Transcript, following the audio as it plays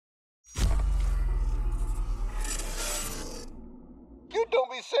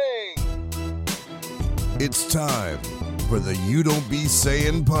Be Saying. It's time for the You Don't Be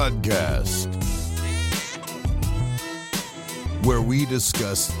Saying podcast, where we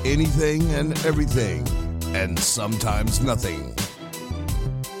discuss anything and everything, and sometimes nothing.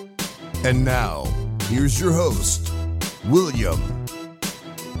 And now, here's your host, William,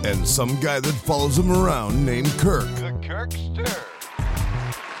 and some guy that follows him around named Kirk. The Kirkster.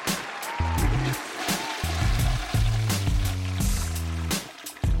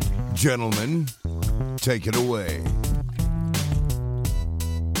 Gentlemen, take it away.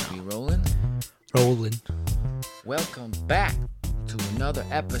 We rolling? Rolling. Welcome back to another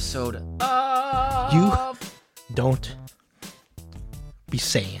episode of You don't be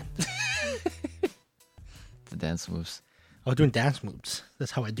saying. the dance moves. I was doing dance moves.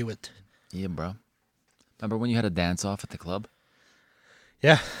 That's how I do it. Yeah, bro. Remember when you had a dance off at the club?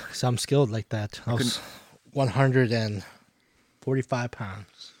 Yeah, because I'm skilled like that. I was 145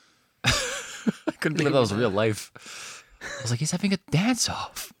 pounds. I couldn't believe that was real life. I was like, he's having a dance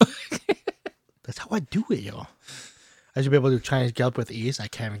off. That's how I do it, yo. I used to be able to try and get up with ease. I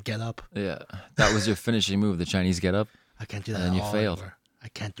can't even get up. Yeah, that was your finishing move, the Chinese get up. I can't do that And then at you all failed. anymore. I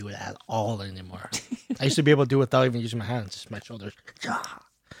can't do it at all anymore. I used to be able to do it without even using my hands, just my shoulders.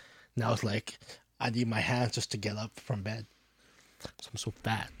 Now it's like, I need my hands just to get up from bed. So I'm so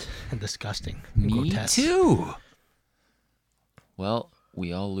fat and disgusting. And Me grotesque. too. Well,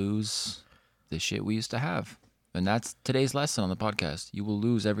 we all lose the shit we used to have. And that's today's lesson on the podcast. You will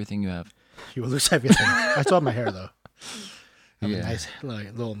lose everything you have. You will lose everything. I still have my hair, though. I have Yeah. a nice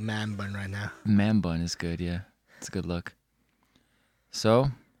little man bun right now. Man bun is good, yeah. It's a good look.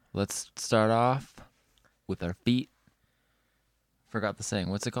 So, let's start off with our feet. Forgot the saying.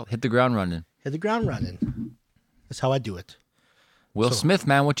 What's it called? Hit the ground running. Hit the ground running. That's how I do it. Will So- Smith,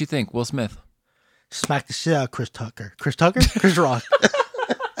 man, what you think? Will Smith. Smack the shit out of Chris Tucker. Chris Tucker? Chris Rock.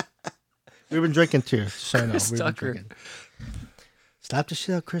 We've been drinking too. So I know. Chris We've been Tucker. drinking. Slap the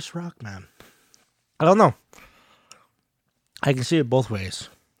shit out of Chris Rock, man. I don't know. I can see it both ways,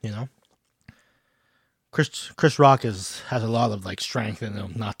 you know? Chris Rock has a lot of like strength in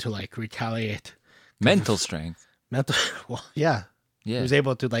him not to like retaliate. Mental strength. Mental, well, yeah. He Yeah. was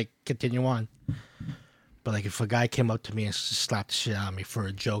able to like continue on. But like if a guy came up to me and just slapped the shit out of me for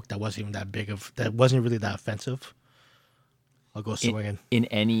a joke that wasn't even that wasn't really that offensive, I'll go swinging. In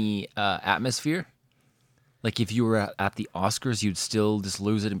any atmosphere? Like if you were at the Oscars, you'd still just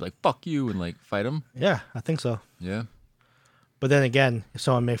lose it and be like, fuck you, and like fight him? Yeah, I think so. Yeah. But then again, if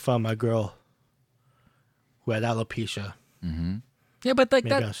someone made fun of my girl who had alopecia, Yeah, but like maybe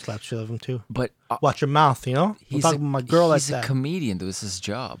that. I'll slap shit out of him too. But Watch your mouth, you know? I'm talking about my girl like he's a that. comedian. This is his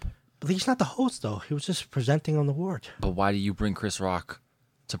job. But he's not the host though. He was just presenting on the award But why do you bring Chris Rock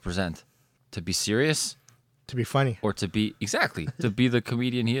to present? To be serious? to be funny. Or to be to be the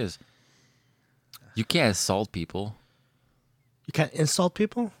comedian he is. You can't assault people. You can't insult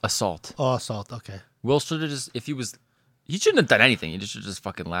people? Assault. Oh, assault. Okay. Will should have just he shouldn't have done anything. He should have just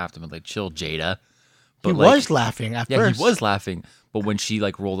fucking laughed and been like, chill, Jada. But He like, was laughing at yeah, first. he was laughing. But when she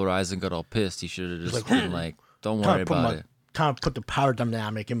like rolled her eyes and got all pissed, he should have just like, been like, don't worry about it. Trying to put the power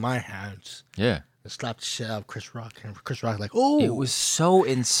dynamic in my hands. Yeah. And slap the shit out of Chris Rock. And Chris Rock like, oh. It was so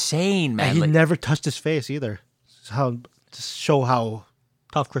insane, man. And he Like, never touched his face either. To show how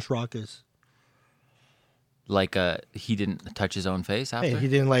tough Chris Rock is. He didn't touch his own face after. Hey, he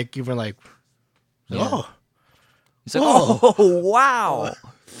didn't like even like. Yeah. Oh, He's like, Whoa. oh wow.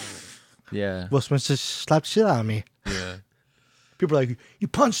 Yeah. Will Smith just slapped shit out of me. Yeah. People are like, you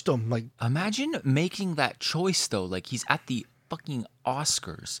punched him. Like, Imagine making that choice though. Like he's at the fucking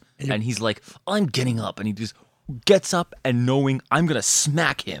Oscars and he's like, I'm getting up, and he just gets up and knowing I'm gonna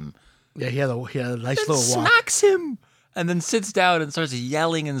smack him. yeah, he had a nice And little walk. smacks him and then sits down and starts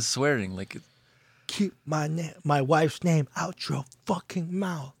yelling and swearing. Like Keep my wife's name out your fucking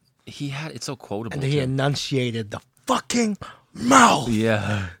mouth. it's so quotable. And then he too. enunciated the fucking mouth.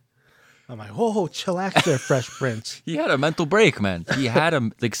 Yeah. I'm like, oh, chillax there, Fresh Prince. He had a mental break, man. He had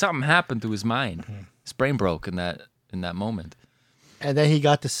like something happened to his mind. His brain broke in that moment. And then he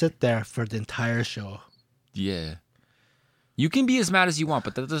got to sit there for the entire show. Yeah. You can be as mad as you want,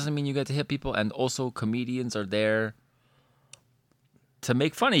 but that doesn't mean you get to hit people. And also, comedians are there to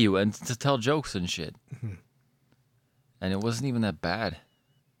make fun of you and to tell jokes and shit. And it wasn't even that bad.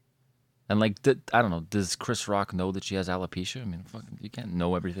 And like, I don't know, does Chris Rock know that she has alopecia? I mean, fucking, you can't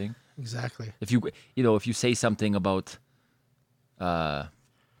know everything. Exactly. If you say something about,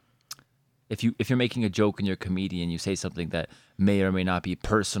 if you're making a joke and you're a comedian, you say something that may or may not be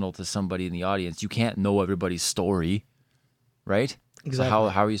personal to somebody in the audience, you can't know everybody's story, right? Exactly. So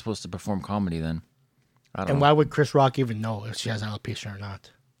how are you supposed to perform comedy then? I don't And know. why would Chris Rock even know if she has alopecia or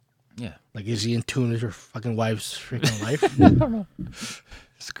not? Yeah, Like, is he in tune with her fucking wife's freaking life?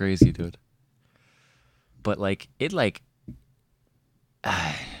 it's crazy, dude. But like it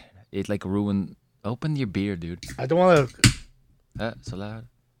ruined. Open your beer, dude. I don't want to. So loud.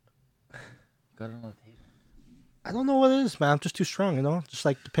 Got it on the table. I don't know what it is, man. I'm just too strong, you know? Just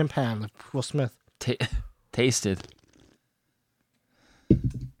like the pimp hand, like Will Smith. Taste it.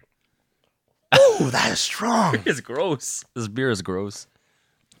 Oh, that is strong. It's gross. This beer is gross.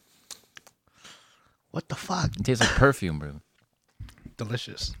 What the fuck? It tastes like perfume, bro.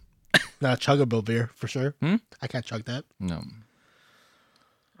 Delicious. Not a chuggable beer, for sure. I can't chug that. No.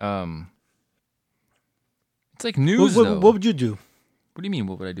 It's like news, though. What would you do? What do you mean?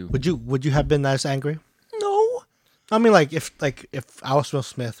 What would I do? Would you have been as angry? No. I mean, like if I was Will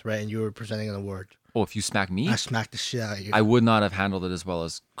Smith, right, and you were presenting an award, Oh, if you smack me, I smacked the shit out of you. I would not have handled it as well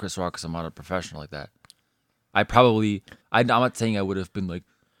as Chris Rock because I'm not a professional like that. I'm not saying I would have been like,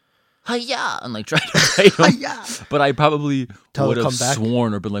 hi-ya, and like trying to fight him. Hi-ya. But I probably Tell would her have come back.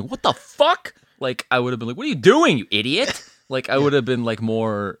 sworn or been like, what the fuck? Like, I would have been like, what are you doing, you idiot? Like, I would have been like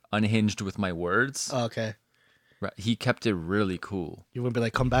more unhinged with my words. Oh, okay. Right. He kept it really cool. You wouldn't be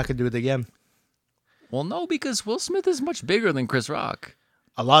like, come back and do it again. Well, no, because Will Smith is much bigger than Chris Rock.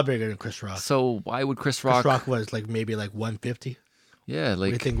 A lot bigger than Chris Rock. So why would Chris Rock? Chris Rock was like maybe like 150. Yeah, What do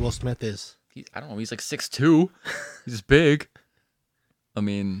you like think Will Smith is? I don't know. He's like 6'2". He's big. I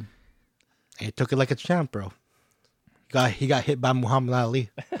mean, And he took it like a champ, bro. He got hit by Muhammad Ali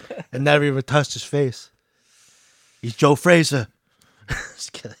and never even touched his face. He's Joe Frazier.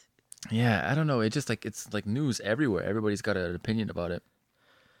 Just kidding. yeah, I don't know. It just like it's like news everywhere. Everybody's got an opinion about it.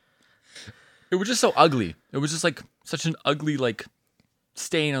 It was just so ugly. It was just like such an ugly like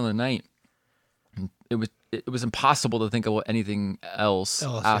stain on the night. It was impossible to think about anything else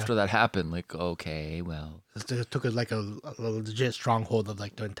after that happened. Like, okay, well, It took it like a legit stronghold of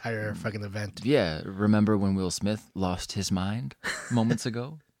like the entire fucking event. yeah. Remember when Will Smith lost his mind moments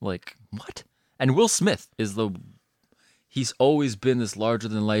ago? Like, what? And Will Smith he's always been this larger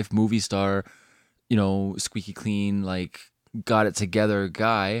than life movie star, you know, squeaky clean, like got it together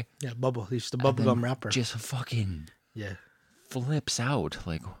guy. Yeah, he's the And then bubblegum rapper. Just fucking Yeah. flips out.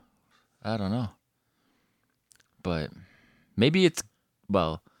 Like, I don't know. But maybe it's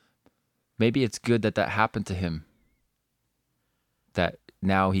good that happened to him. That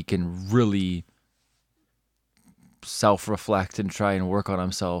now he can really self-reflect and try and work on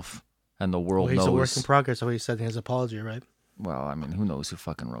himself, and the world Well, he's a work in knows. progress, so he said in his apology, right? Well, I mean, who knows who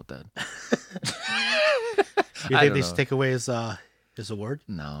fucking wrote that? You I think don't they know. should take away his award?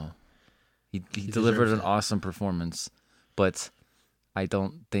 No. He delivered deserves an it. awesome performance, but I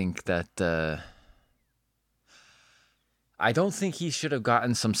don't think that I don't think he should have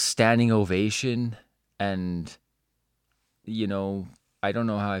gotten some standing ovation, and you know, I don't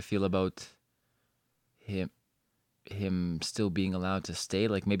know how I feel about him still being allowed to stay.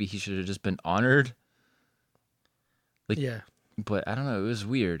 Like maybe he should have just been honored. Like, Yeah. but I don't know, it was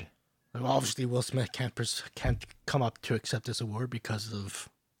weird. Well, obviously, Will Smith can't come up to accept this award because of.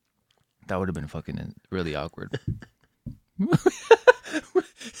 That would have been fucking really awkward.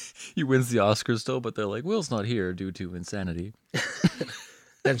 He wins the Oscars still, but they're like, Will's not here due to insanity.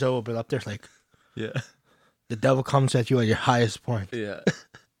 Denzel will be up there like, Yeah. the devil comes at you at your highest point. Yeah.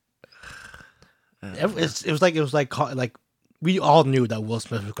 It was like we all knew that Will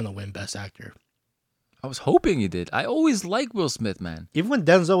Smith was gonna win Best Actor. I was hoping he did. I always like Will Smith, man. Even when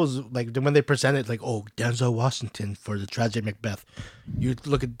Denzel was like, when they presented like, oh, Denzel Washington for the tragic Macbeth, you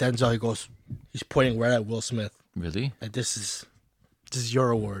look at Denzel, he's pointing right at Will Smith. Really? Like this is your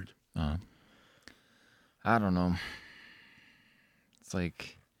award. I don't know. It's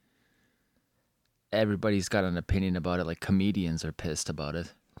like everybody's got an opinion about it. Like comedians are pissed about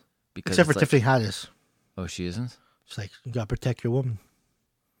it. Because Except for it's like, Tiffany Haddish. oh, she isn't? It's like, you gotta protect your woman.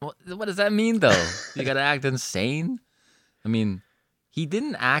 What does that mean, though? You gotta act insane? I mean, he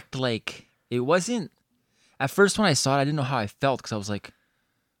didn't act like... It wasn't... At first when I saw it, I didn't know how I felt, because I was like,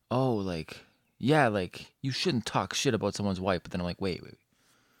 oh, like, yeah, like, you shouldn't talk shit about someone's wife. But then I'm like, wait.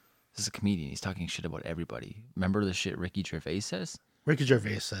 This is a comedian. He's talking shit about everybody. Remember the shit Ricky Gervais says? Ricky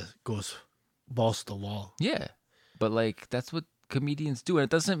Gervais goes balls to the wall. Yeah. But, like, that's what comedians do. And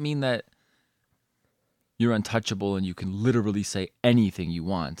it doesn't mean that you're untouchable and you can literally say anything you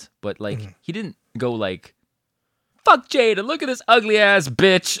want. But, like, he didn't go, like, fuck Jada, look at this ugly ass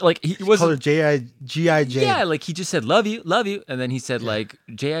bitch. Like, he Call her wasn't... G.I. Jane. Yeah, like, he just said, love you. And then he said, like,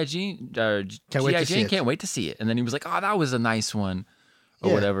 G.I. Can't wait G.I. to see Jane, it. can't wait to see it. And then he was like, oh, that was a nice one. Or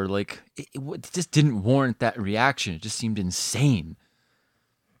Yeah. whatever. Like, it just didn't warrant that reaction. It just seemed insane.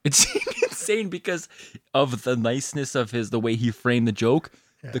 It seemed insane. insane because of the niceness of the way he framed the joke,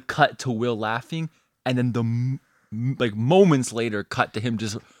 the cut to Will laughing, and then the like moments later cut to him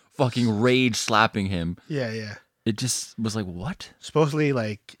just fucking rage slapping him. Yeah. It just was like, what? Supposedly,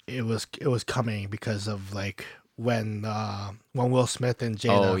 like it was coming because of like when Will Smith and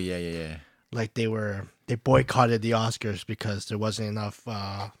Jada, Oh yeah. like they boycotted the Oscars because there wasn't enough.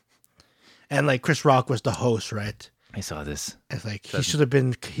 And like Chris Rock was the host, right? I saw this. It's like he should have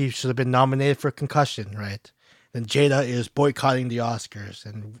been nominated for Concussion, right? Then Jada is boycotting the Oscars,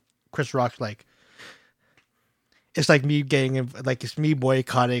 and Chris Rock's like, it's like me it's me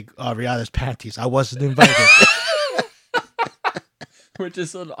boycotting Rihanna's panties. I wasn't invited. Which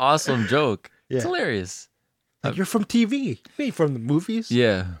is an awesome joke. It's Yeah. hilarious. Like, you're from TV, you ain't from the movies.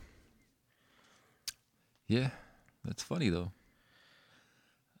 Yeah. Yeah. That's funny though.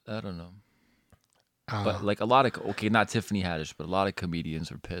 I don't know. But like a lot of not Tiffany Haddish, but a lot of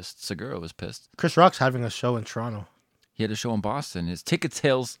comedians were pissed. Segura was pissed. Chris Rock's having a show in Toronto. He had a show in Boston. His ticket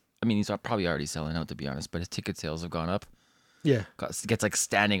sales, I mean, he's probably already selling out to be honest, but his ticket sales have gone up. Yeah, Gets like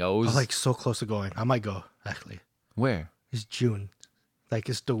standing O's. I'm like so close to going. I might go actually. Where? It's June, like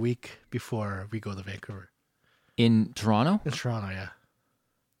it's the week before we go to Vancouver. In Toronto? In Toronto, yeah.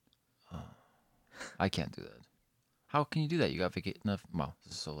 I can't do that. How can you do that? You got vacation enough? Wow,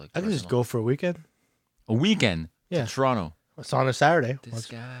 this is so like I can just personal. go for a weekend. A weekend Yeah. to Toronto. It's on a Saturday. This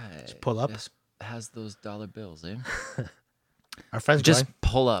guy pull up. just has those dollar bills, eh? Our friend's Just going.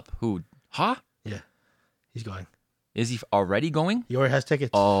 pull up. Who? Huh? Yeah, he's going. Is he already going? He already has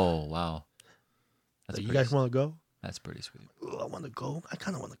tickets. Oh wow, that's So you pretty guys sweet. want to go? That's pretty sweet. Ooh, I want to go. I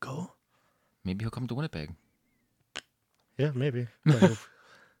kind of want to go. Maybe he'll come to Winnipeg. Yeah, maybe.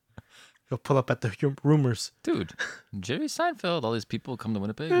 He'll pull up at the rumors. Dude, Jerry Seinfeld, all these people come to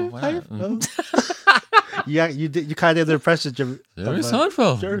Winnipeg. Yeah, Why not? Seinfeld. Yeah, you did. You kind of did the impression of Jerry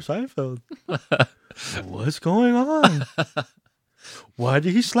Seinfeld. Jerry Seinfeld. What's going on? Why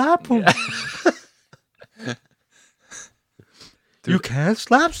did he slap him? You can't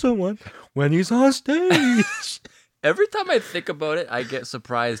slap someone when he's on stage. Every time I think about it, I get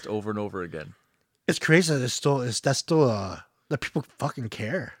surprised over and over again. It's crazy that that people fucking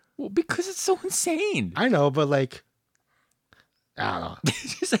care. Well, because it's so insane. I know, but like, I don't know.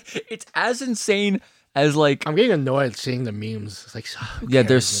 It's as insane as like I'm getting annoyed seeing the memes. It's like, who yeah,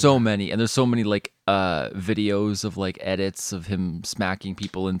 there's cares so many, and there's so many like videos of like edits of him smacking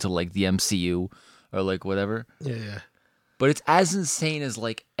people into like the MCU or like whatever. Yeah. But it's as insane as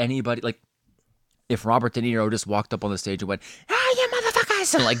like anybody like if Robert De Niro just walked up on the stage and went, "Ah, you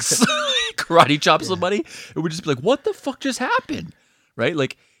motherfuckers," and like karate chop somebody, it would just be like, "What the fuck just happened?" Right?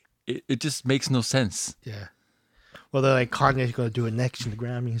 Like it just makes no sense. Yeah. Well, they're like, Kanye's going to do it next in the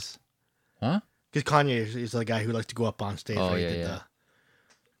Grammys. Huh? Because Kanye is the guy who likes to go up on stage. Oh, where he yeah, did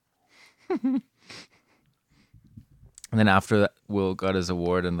yeah. And then after that, Will got his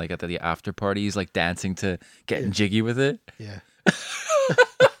award, and like at the after party, he's like dancing to getting jiggy with it. Yeah.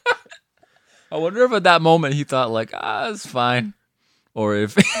 I wonder if at that moment he thought like, it's fine, or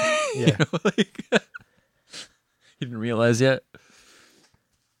if Yeah. like, he didn't realize yet.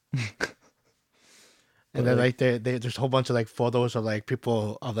 And then like there's a whole bunch of like photos of like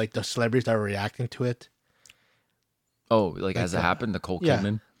people of like the celebrities that are reacting to it. Oh, like as it happened, Nicole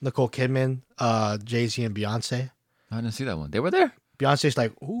Kidman. Nicole Kidman, Jay-Z and Beyonce. I didn't see that one. They were there. Beyonce's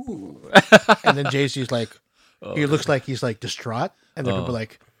like, ooh. And then Jay-Z's like, he looks like he's like distraught. And then people are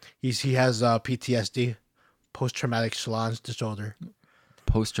like, he has PTSD, post-traumatic Solange disorder.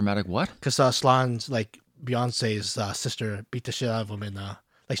 Post-traumatic what? Because Solange, like Beyonce's sister, beat the shit out of him and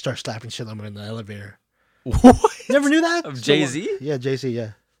like start slapping shit on him in the elevator. What? You never knew that? Of Jay-Z? Yeah, Jay-Z,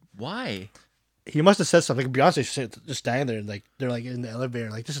 yeah. Why? He must have said something. Beyonce's just standing there and like they're like in the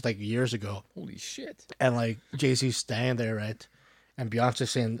elevator. Like this is like years ago. Holy shit. And like Jay-Z's standing there, right? And Beyonce's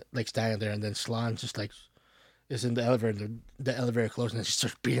saying like standing there, and then Solange just like is in the elevator, and the elevator closed, and then she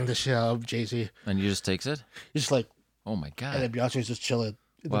starts beating the shit out of Jay-Z. And he just takes it? He's just like, Oh my and then god. Beyonce's just chilling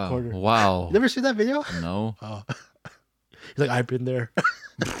in the Wow. corner. Wow. You never seen that video? No. Oh. He's like, I've been there.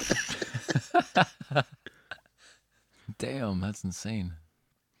 Damn, that's insane.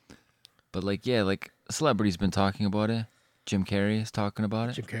 But like, yeah, like celebrities been talking about it. Jim Carrey is talking about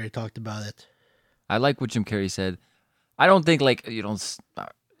it. Jim Carrey talked about it. I like what Jim Carrey said. I don't think like you don't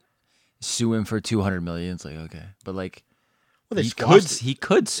sue him for 200 million. It's like okay, but like Well, they he squashed it. he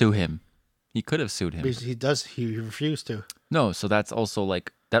could sue him. He could have sued him. Because he does. He refused to. No, so that's also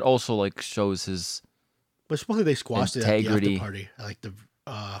like that also like shows his. But supposedly they squashed it at the Integrity. after party. Like the.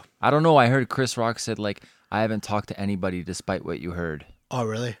 I don't know. I heard Chris Rock said like I haven't talked to anybody despite what you heard. Oh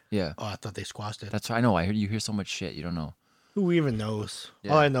really? Yeah, Oh, I thought they squashed it. that's what I know. I heard you hear so much shit you don't know. Who even knows?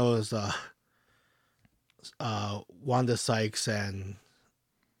 Yeah. All I know is Wanda Sykes and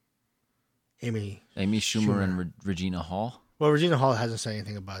Amy Schumer and Regina Hall. Well, Regina Hall hasn't said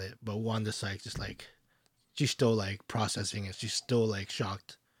anything about it, but Wanda Sykes is like, she's still like processing it. She's still like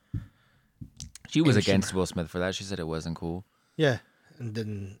shocked. She was Amy against Schumer. Will Smith for that. She said it wasn't cool. Yeah, and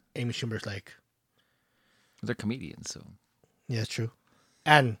then Amy Schumer's like, They're comedians, so yeah, it's true.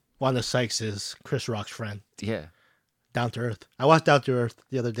 And Wanda Sykes is Chris Rock's friend, yeah. Down to Earth. I watched Down to Earth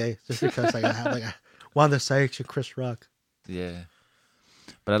the other day just because like I have like Wanda Sykes and Chris Rock Yeah.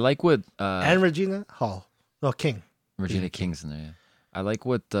 But I like what and Regina Hall. No, King. Regina King's in there. Yeah. I like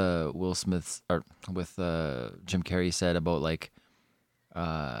what Will Smith or with Jim Carrey said about like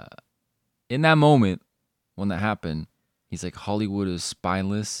in that moment when that happened, he's like Hollywood is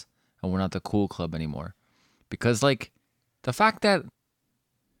spineless and we're not the cool club anymore. Because like the fact that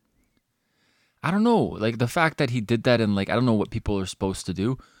I don't know, like the fact that he did that and like I don't know what people are supposed to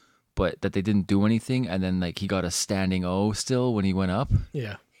do, but that they didn't do anything and then like he got a standing O still when he went up.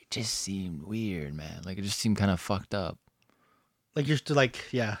 Yeah. It just seemed weird, man. Like it just seemed kind of fucked up. Like you're still like,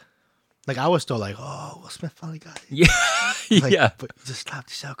 yeah. Like I was still like, oh, Will Smith finally got it. Yeah. Like, yeah. But you just slapped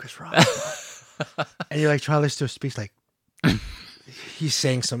yourself, Chris Rock. And you're like trying to listen to a speech like he's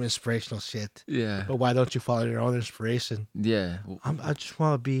saying some inspirational shit. Yeah. But why don't you follow your own inspiration? Yeah. I just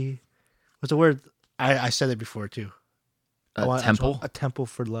want to be. What's the word? I said it before too. I just Temple? want a temple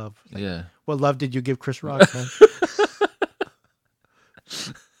for love. Like, Yeah. what love did you give Chris Rock, man?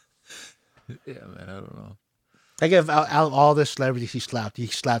 Yeah, man. I don't know. Like if out of all the celebrities he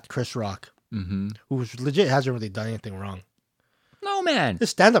slapped Chris Rock, Mm-hmm. who was legit hasn't really done anything wrong. No, man.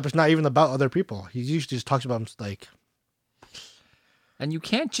 His stand up is not even about other people. He usually just talks about him like. And you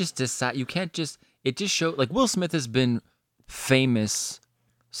can't just decide. You can't just. It just showed. Like Will Smith has been famous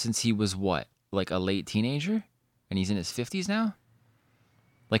since he was what, like a late teenager, and he's in his 50s now.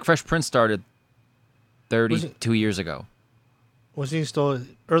 Like Fresh Prince started 32 years ago, Was he still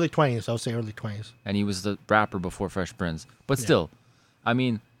early 20s? I would say early 20s. and he was the rapper before Fresh Prince. But still, I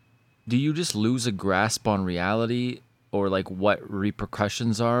mean, do you just lose a grasp on reality or like what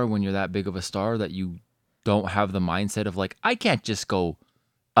repercussions are when you're that big of a star that you don't have the mindset of like I can't just go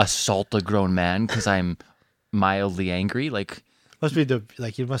assault a grown man because I'm mildly angry. Like Must be the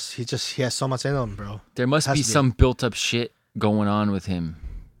like he has so much in him, bro. there must Has be to be. some built up shit going on with him.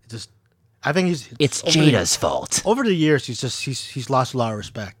 I think he's It's over the- Jada's fault. Over the years, he's lost a lot of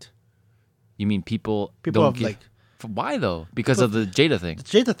respect. You mean people People don't have give, like why though? Because of the Jada thing. the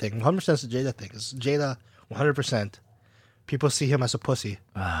Jada thing. 100% is the Jada thing. It's Jada 100%. People see him as a pussy.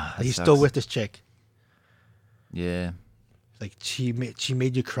 Ah, Like, he's that still sucks. with this chick. Yeah. Like she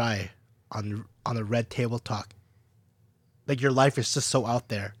made you cry on a red table talk. Like your life is just so out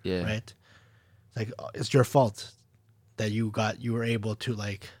there, Yeah. right? Like it's your fault that you were able to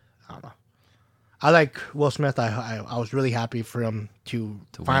like I don't know. I like Will Smith. I was really happy for him to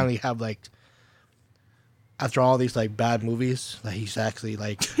win. finally have like after all these like bad movies that he's actually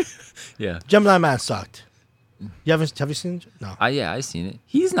like Yeah. Gemini Man sucked. Have you seen? No. Yeah, I seen it.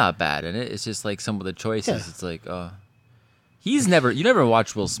 He's not bad in it. It's just like some of the choices. Yeah. It's like, you never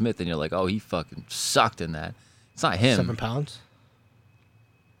watch Will Smith and you're like, oh, he fucking sucked in that. It's not him. 7 pounds.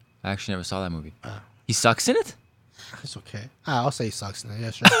 I actually never saw that movie. He sucks in it? It's okay. I'll say he sucks in it. Yeah,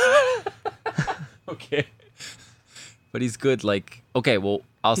 sure. Okay. But he's good. Like, okay, well,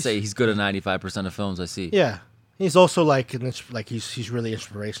 I'll say he's good at 95% of films I see. Yeah, he's also like he's really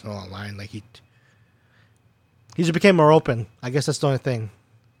inspirational online. Like he just became more open. I guess that's the only thing.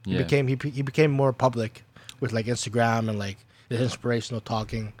 He Yeah. became more public with like Instagram and like his inspirational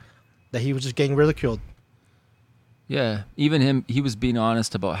talking. That he was just getting ridiculed. Yeah. Even him, he was being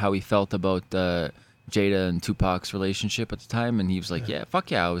honest about how he felt about Jada and Tupac's relationship at the time. And he was like, yeah,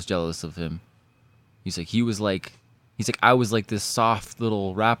 fuck yeah, I was jealous of him. He's like, I was like this soft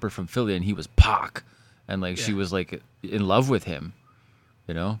little rapper from Philly and he was Pac. And like, she Yeah. was like in love with him,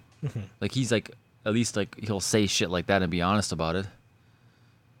 you know? Mm-hmm. Like, he's like, at least like he'll say shit like that and be honest about it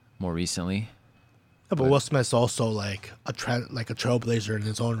more recently. Yeah, but Will Smith's also like a trailblazer in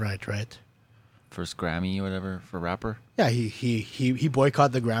his own right? First Grammy or whatever for rapper. Yeah, he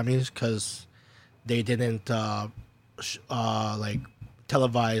boycotted the Grammys because they didn't like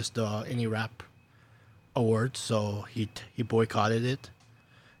televise any rap awards, so he boycotted it.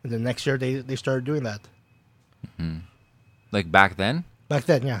 And then next year they started doing that. Like back then? Back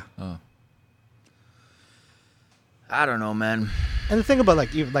then, yeah. I don't know, man. And the thing about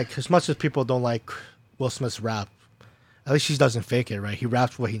like even like as much as people don't like Will Smith's rap, at least he doesn't fake it, right? He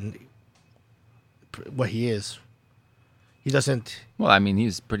raps what he is. He doesn't. Well, I mean,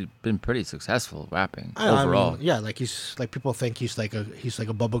 he's been pretty successful rapping I mean, overall. yeah, like he's like people think he's like a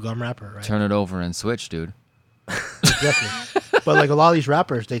bubblegum rapper, right? Turn it over and switch, dude. Definitely. But like a lot of these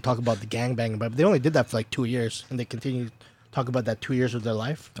rappers, they talk about the gangbang, but they only did that for like 2 years, and they continue to talk about that 2 years of their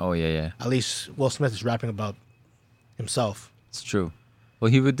life. Oh yeah. At least Will Smith is rapping about himself. It's true. Well,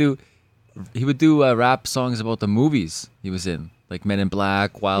 he would do rap songs about the movies he was in, like Men in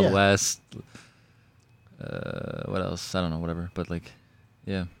Black, Wild Yeah. West. What else? I don't know. Whatever. But like,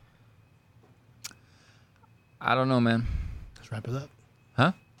 yeah. I don't know, man. Let's wrap it up.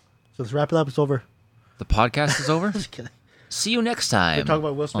 Huh? So let's wrap it up. It's over. The podcast is over. Just kidding. See you next We're time. talking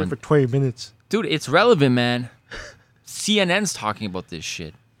about Will Smith on- for 20 minutes. Dude, it's relevant, man. CNN's talking about this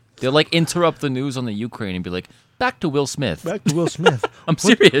shit. They'll like interrupt the news on the Ukraine and be like, "Back to Will Smith." Back to Will Smith. I'm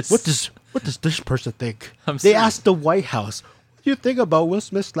serious. What does this person think? I'm They serious. asked the White House, "What do you think about Will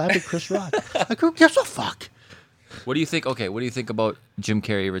Smith slapping Chris Rock?" Like, who gives a fuck? What do you think? Okay, what do you think about Jim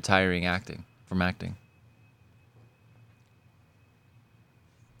Carrey retiring from acting?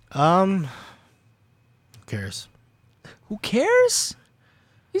 Who cares? Who cares?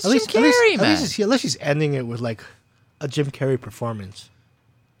 He's At Jim least, Carrey, man. at least he's ending it with like a Jim Carrey performance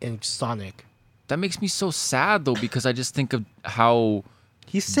in Sonic. That makes me so sad though, because I just think of how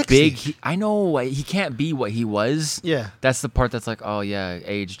He's 60. big I know he can't be what he was. Yeah. That's the part that's like, oh yeah,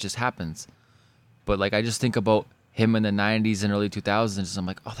 age just happens. But like I just think about him in the 90s and early 2000s. I'm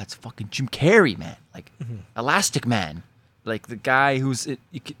like, oh, that's fucking Jim Carrey, man. Like Elastic Man. Like the guy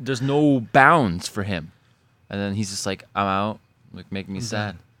there's no bounds for him. And then he's just like, I'm out. Like making me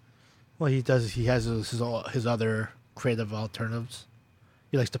sad. Well, he has his other creative alternatives.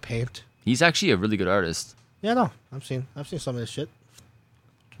 He likes to paint. He's actually a really good artist. Yeah, no, I've seen some of this shit.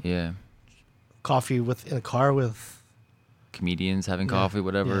 Yeah. Coffee in a car with. Comedians having coffee,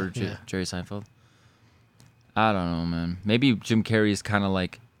 whatever. yeah. Jerry Seinfeld. I don't know, man. Maybe Jim Carrey is kind of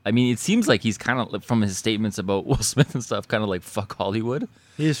like. I mean, it seems like he's kind of from his statements about Will Smith and stuff, kind of like fuck Hollywood.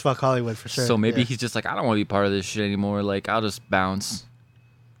 He is fuck Hollywood for sure. So maybe yeah. he's just like, I don't want to be part of this shit anymore. Like, I'll just bounce.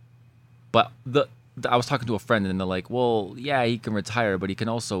 But I was talking to a friend, and they're like, well, yeah, he can retire, but he can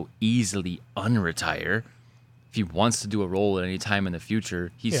also easily unretire. If he wants to do a role at any time in the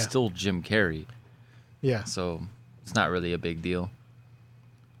future, he's Yeah. still Jim Carrey. Yeah. So it's not really a big deal.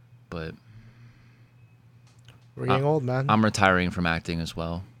 But We're getting old, man. I'm retiring from acting as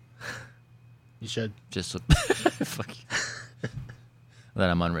well. You should. Just so fuck you. Then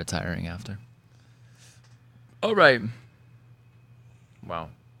I'm unretiring after. All right. Wow.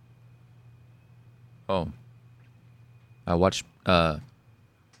 Oh. I watched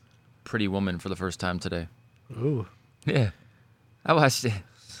Pretty Woman for the first time today. Ooh. Yeah. I watched it.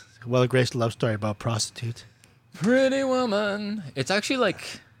 Well, a Grace love story about prostitute. Pretty Woman. It's actually like,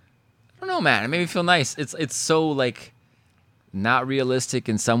 I don't know, man. It made me feel nice. It's so like not realistic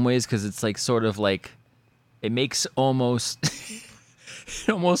in some ways because it's like sort of like it makes almost it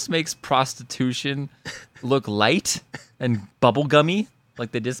almost makes prostitution look light and bubblegummy.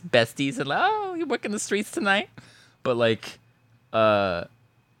 Like they're just besties and like, oh, you work in the streets tonight. But like, I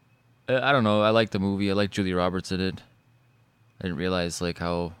don't know. I like the movie. I like Julia Roberts in it. I didn't realize like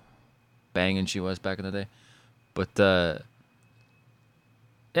how banging she was back in the day. But yeah,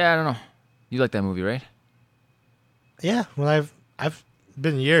 I don't know. You like that movie, right? Yeah. Well, I've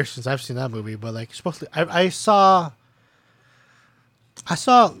been years since I've seen that movie, but like supposedly I saw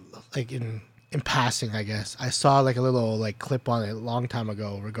like in passing, I guess. I saw like a little like clip on it a long time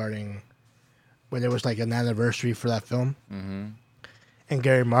ago regarding when there was like an anniversary for that film. Mm-hmm. And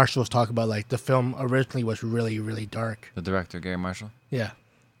Gary Marshall was talking about like the film originally was really, really dark. The director, Gary Marshall. Yeah.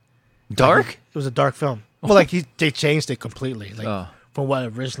 Dark? It was a dark film. Well, like they changed it completely, like Oh. from what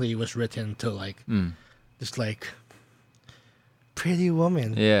originally was written to like just like Pretty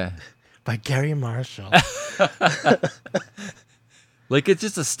Woman Yeah. by Gary Marshall. Like it's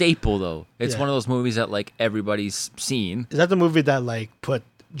just a staple though. It's Yeah. one of those movies that like everybody's seen. Is that the movie that like put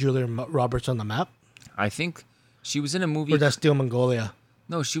Julia Roberts on the map, I think she was in a movie. or that's Steel Mongolia?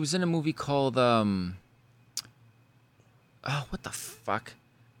 No, she was in a movie called oh, what the fuck?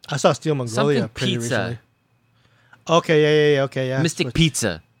 I saw Steel Mongolia Something pretty Pizza. recently. Okay, yeah, okay, yeah. Mystic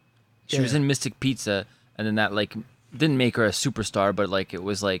Pizza. She was Yeah. in Mystic Pizza, and then that like didn't make her a superstar, but like it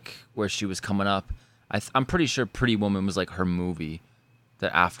was like where she was coming up. I'm pretty sure Pretty Woman was like her movie.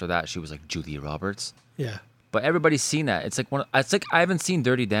 That after that she was like Julia Roberts. Yeah. But everybody's seen that. It's like it's like I haven't seen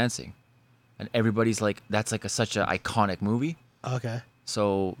Dirty Dancing, and everybody's like that's like such an iconic movie. Okay.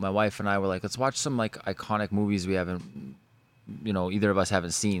 So my wife and I were like, let's watch some like iconic movies we haven't, either of us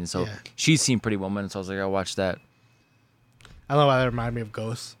haven't seen. So Yeah. she's seen Pretty Woman, so I was like, I'll watch that. I don't know why that reminded me of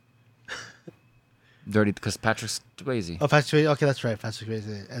Ghost. Dirty because Patrick Swayze. Oh, Patrick Swayze. Okay, that's right. Patrick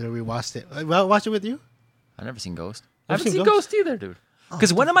Swayze. And then we watched it. Well, watched it with you? I've never seen Ghost. I Never haven't seen seen Ghost? Ghost either, dude.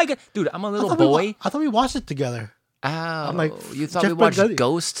 Because when am I gonna... Dude, I'm a little I boy. thought we watched it together. Oh, like, you thought Jeff we watched Van Gundy.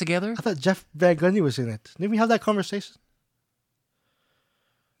 Ghost together? I thought Jeff Van Gundy was in it. Didn't we have that conversation?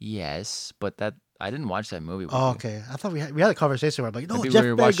 Yes, but that I didn't watch that movie with Oh, you. okay. I thought we had a conversation where I'm like, no, Maybe Jeff we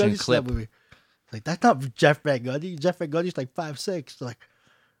were Van watching a Gundy's in clip. that movie. Like, that's not Jeff Van Gundy. Jeff Van Gundy's like 5'6". Like,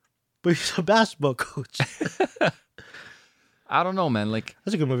 but he's a basketball coach. I don't know, man. Like,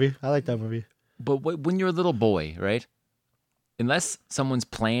 That's a good movie. I like that movie. but when you're a little boy, right? Unless someone's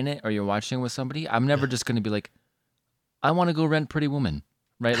playing it or you're watching it with somebody, I'm never just gonna be like, I want to go rent Pretty Woman,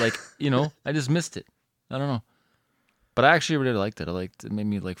 right? Like, I just missed it. I don't know, but I actually really liked it. It made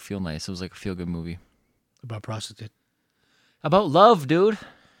me like feel nice. It was like a feel good movie About prostitute. about love, dude.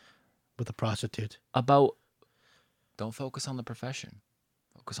 With a prostitute. About don't focus on the profession,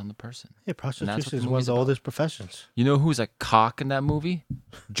 focus on the person. Yeah, what prostitution the is one movie's of the about. oldest professions. You know who's a cock in that movie?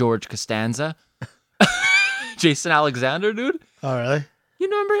 George Costanza. Jason Alexander, dude. Oh, really? You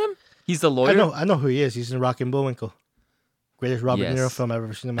remember him? He's the lawyer. I know who he is. He's in Rocky and Bullwinkle. Greatest Robert Yes. De Niro film I've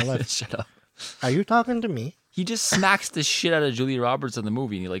ever seen in my life. Shut up. Are you talking to me? He just smacks the shit out of Julia Roberts in the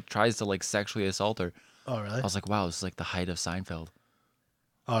movie, and he like tries to like sexually assault her. Oh, really? I was like, wow, this is like the height of Seinfeld.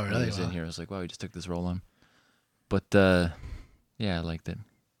 Oh, When he really? was Wow. in here, I was like, wow, he just took this role on. But yeah, I liked it.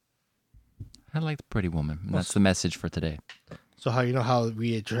 I liked Pretty Woman, and that's the message for today. So how you know how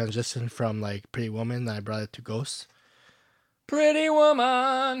we transitioned from like Pretty Woman and I brought it to Ghosts? Pretty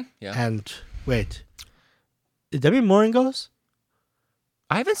Woman. Yeah. And wait, is Demi Moore in Ghosts?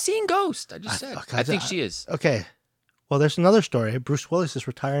 I haven't seen Ghost. I just said. okay, I think she is. Okay. Well, there's another story. Bruce Willis is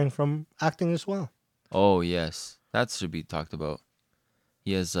retiring from acting as well. Oh yes, that should be talked about.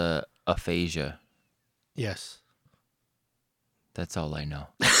 He has aphasia. Yes. That's all I know.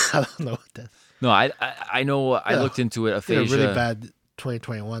 I don't know what that. No, I know. I Yeah. looked into it. He did Aphasia. a really bad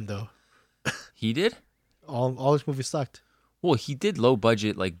 2021 though. He did. All his movies sucked. Well, he did low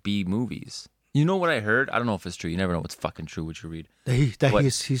budget like B movies. You know what I heard? I don't know if it's true. You never know what's fucking true what you read.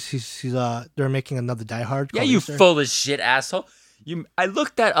 What? They're making another Die Hard. Yeah, called you Easter. full of shit, asshole. I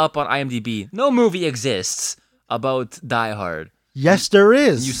looked that up on IMDb. No movie exists about Die Hard. Yes, there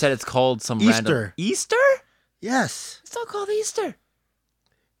is. You said it's called some Easter. random Easter. Yes. It's not called Easter.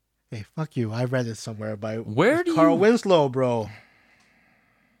 Hey, fuck you. I read it somewhere by Where do Carl you- Winslow, bro.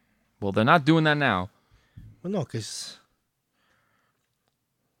 Well, they're not doing that now. Well, no, because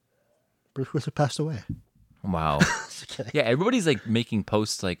Bruce Willis passed away. Wow. Just kidding. Yeah, everybody's like making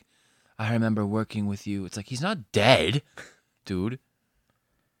posts like, I remember working with you. It's like, he's not dead, dude.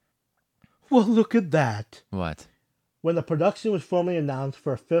 Well, look at that. What? When the production was formally announced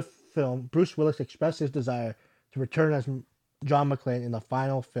for a fifth film, Bruce Willis expressed his desire to return as John McClane in the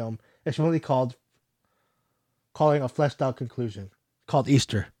final film. It's really calling a fleshed out conclusion called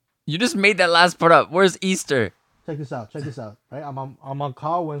Easter. You just made that last part up. Where's Easter? Check this out. Right, I'm on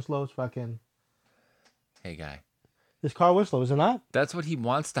Carl Winslow's fucking. Hey, guy. This Carl Winslow, is it not? That's what he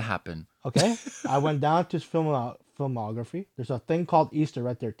wants to happen. Okay. I went down to his filmography. There's a thing called Easter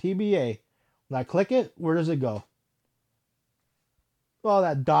right there. TBA. When I click it, where does it go? Oh,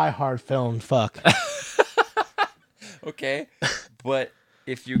 that Die Hard film. Fuck. Okay. But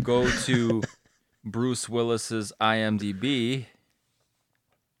if you go to Bruce Willis's IMDb,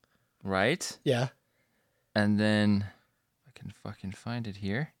 right? Yeah. And then I can fucking find it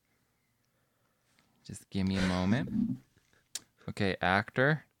here. Just give me a moment. Okay,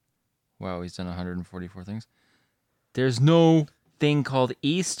 actor. Wow, he's done 144 things. There's no thing called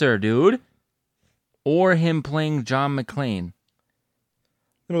Easter, dude. Or him playing John McClane.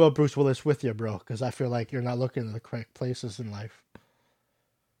 I'm gonna go Bruce Willis with you, bro, because I feel like you're not looking in the correct places in life.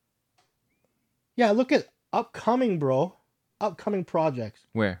 Yeah, look at upcoming, bro. Upcoming projects.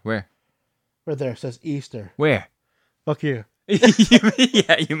 Where? Right there, it says Easter. Where? Fuck you.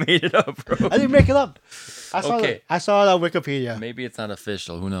 Yeah, you made it up, bro. I didn't make it up. Okay. I saw it on Wikipedia. Maybe it's not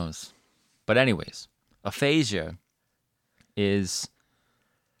official. Who knows? But anyways, aphasia is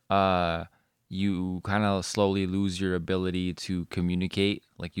you kind of slowly lose your ability to communicate,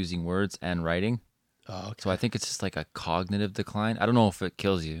 like using words and writing. Oh, okay. So I think it's just like a cognitive decline. I don't know if it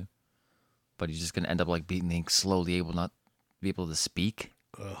kills you, but you're just gonna end up like being slowly not be able to speak.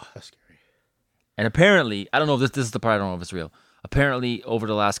 Ugh, that's scary. And apparently, I don't know if this is the part. I don't know if it's real. Apparently, over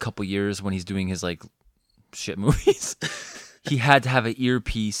the last couple years, when he's doing his like shit movies, he had to have an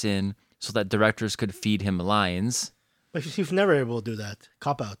earpiece in so that directors could feed him lines. But he's never able to do that.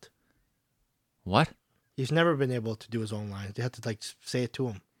 Cop out. What? He's never been able to do his own lines. They have to like say it to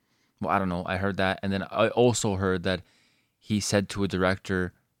him. Well, I don't know. I heard that, and then I also heard that he said to a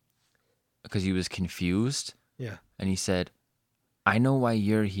director, because he was confused, Yeah. and he said, "I know why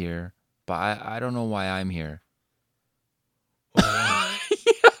you're here, but I don't know why I'm here."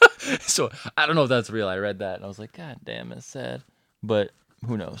 So I don't know if that's real. I read that and I was like, God damn, it's sad. But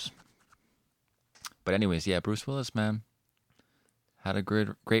who knows? But anyways, yeah, Bruce Willis, man, had a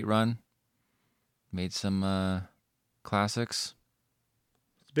great run. Made some classics.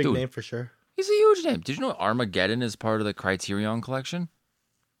 It's a big Dude. name for sure. He's a huge name. Did you know Armageddon is part of the Criterion Collection?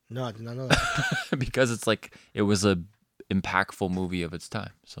 No, I did not know that. Because it's like it was a impactful movie of its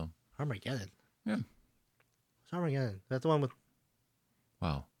time. So Armageddon. yeah. It's Armageddon. Is that the one with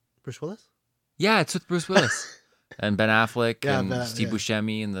Wow. Bruce Willis? Yeah, it's with Bruce Willis and Ben Affleck Yeah, and Ben- Steve yeah.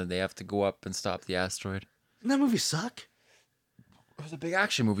 Buscemi, and they have to go up and stop the asteroid. Didn't that movie suck? It was a big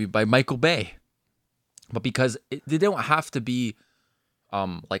action movie by Michael Bay, but because they don't have to be,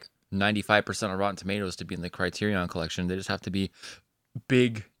 like 95% of Rotten Tomatoes to be in the Criterion Collection, they just have to be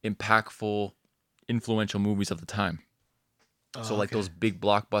big, impactful, influential movies of the time. So like okay. those big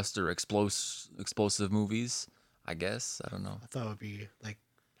blockbuster explosive movies, I guess. I don't know. I thought it would be like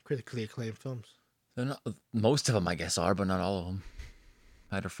critically acclaimed films. They're not, most of them, I guess, are, but not all of them.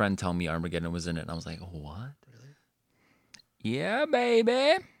 I had a friend tell me Armageddon was in it, and I was like, what? Really? Yeah,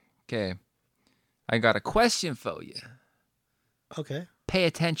 baby. Okay. I got a question for you. Okay. Pay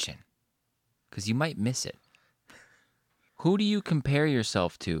attention, because you might miss it. Who do you compare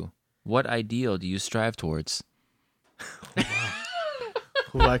yourself to? What ideal do you strive towards?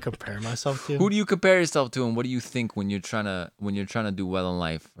 Who do I compare myself to? Who do you compare yourself to, and what do you think when you're trying to do well in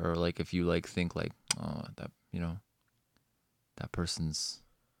life, or like if you like think like, oh, that that person's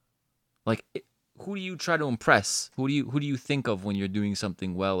like, who do you try to impress? Who do you think of when you're doing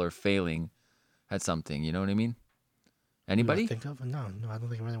something well or failing at something? You know what I mean? Who do I Anybody? think of? No, I don't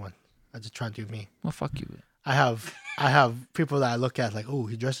think of anyone. I just try to do me. Well, fuck you. I have people that I look at like, oh,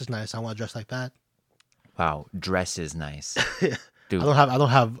 he dresses nice. I want to dress like that. Wow, dress is nice. Dude. I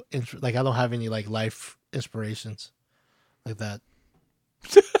don't have any like life inspirations like that.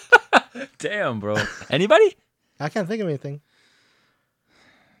 Damn, bro. Anybody? I can't think of anything.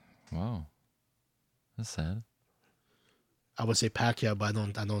 Wow, that's sad. I would say Pacquiao, but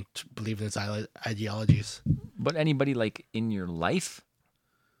I don't believe in his ideologies. But anybody like in your life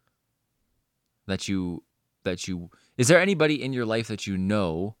that you is there anybody in your life that you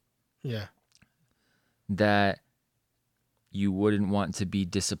know Yeah. that you wouldn't want to be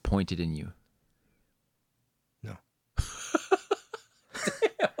disappointed in you? No.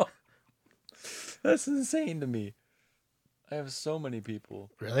 Damn. That's insane to me. I have so many people.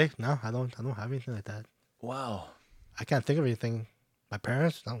 Really? No, I don't have anything like that. Wow. I can't think of anything. My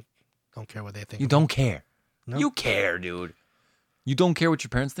parents don't care what they think. You of don't care. No. You care, dude. You don't care what your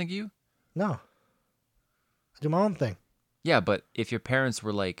parents think of you? me. No. I do my own thing. Yeah, but if your parents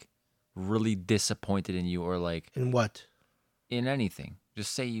were like really disappointed in you, or like In what? in anything,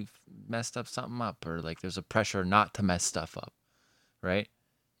 just say you've messed up something up, or like there's a pressure not to mess stuff up, right?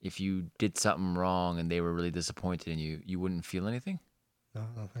 If you did something wrong and they were really disappointed in you, you wouldn't feel anything? No,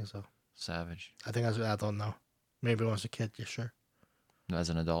 I don't think so. Savage. I think I don't know. Maybe when I was a kid, yeah, sure. As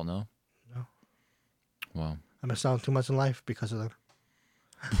an adult, no? No. Wow. I missed out on too much in life because of them.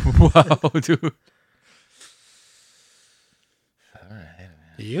 Wow, dude. All right.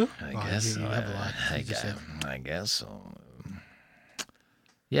 Do you? I Oh, guess you so. have a lot. You just said. I guess so.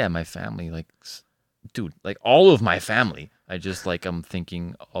 Yeah, my family, like, dude, like all of my family. I just like I'm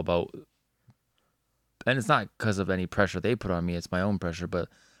thinking about, and it's not because of any pressure they put on me. It's my own pressure, but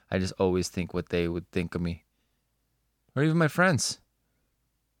I just always think what they would think of me, or even my friends.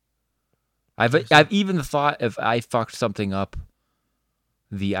 I've even thought if I fucked something up,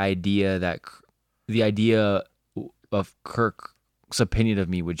 the idea of Kirk's opinion of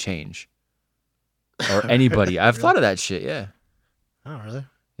me would change, or anybody. I've thought of that shit. Yeah, Oh, really?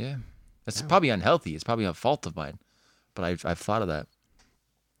 yeah. It's probably unhealthy. It's probably a fault of mine, but I've thought of that.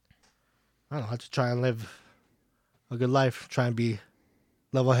 I don't know. I just try and live a good life. Try and be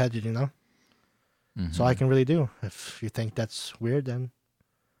level-headed, you know? Mm-hmm. So I can really do. If you think that's weird, then,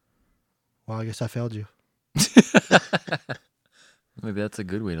 well, I guess I failed you. Maybe that's a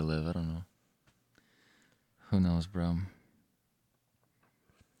good way to live. I don't know. Who knows, bro?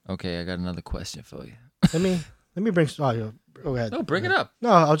 Okay, I got another question for you. Let me bring. Oh, go ahead. No, bring it up. No,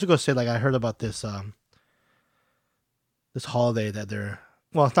 I was just gonna say, like, I heard about this this holiday that they're,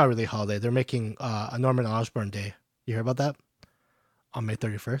 well, it's not really a holiday. They're making a Norman Osborn Day. You hear about that? On May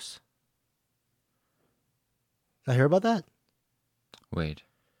 31st. I hear about that. Wait,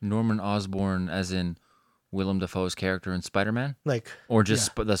 Norman Osborn, as in Willem Dafoe's character in Spider-Man, Like, or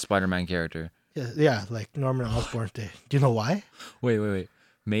just the Spider-Man character? yeah, like Norman Osborn Day. Do you know why? Wait.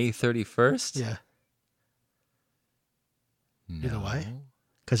 May 31st? Yeah. No. You know why?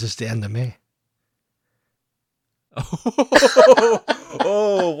 Because it's the end of May.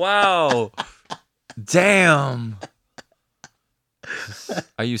 Oh, wow. Damn.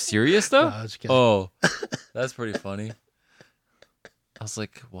 Are you serious, though? No, I was kidding. Oh, that's pretty funny. I was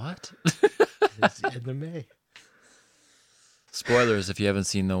like, what? It's the end of May. Spoilers if you haven't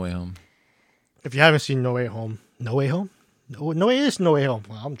seen No Way Home. If you haven't seen No Way Home. No Way Home? No Way is No Way Home.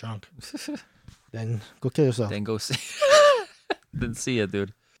 Well, I'm drunk. Then go kill yourself. Then go see. Then see it,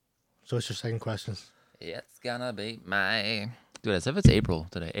 dude. So what's your second question? It's gonna be my... Dude, as if it's April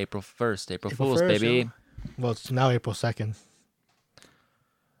today. April 1st. April Fools, 1st, baby. yeah. Well, it's now April 2nd.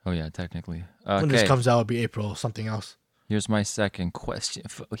 Oh, yeah, technically. When this Okay, comes out, it'll be April something else. here's my second question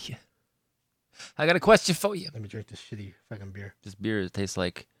for you. I got a question for you. Let me drink this shitty fucking beer. This beer tastes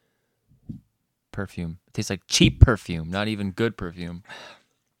like perfume. It tastes like cheap perfume, not even good perfume.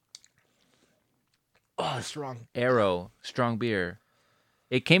 Oh, it's strong. Arrow, strong beer.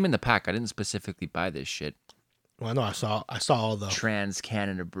 It came in the pack. I didn't specifically buy this shit. Well, no, I saw all the... Trans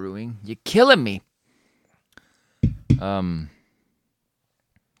Canada Brewing. You're killing me. Yeah,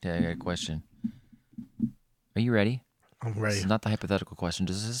 I got a question. Are you ready? I'm This ready. is not the hypothetical question.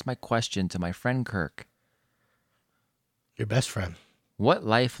 This is my question to my friend Kirk. Your best friend. What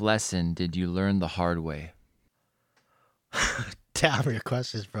life lesson did you learn the hard way? Damn your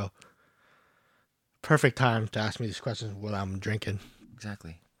questions, bro. Perfect time to ask me these questions when I'm drinking.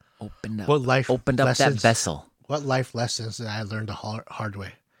 Exactly. Opened up. What life Opened up that lessons- vessel. What life lessons did I learn the hard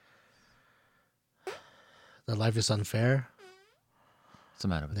way? That life is unfair. What's the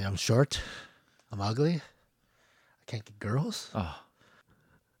matter with That it? I'm short. I'm ugly. I can't get girls. Oh.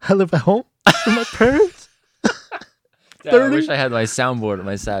 I live at home with my parents. Damn, I wish I had my soundboard and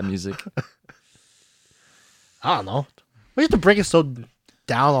my sad music. I don't know. We have to break it so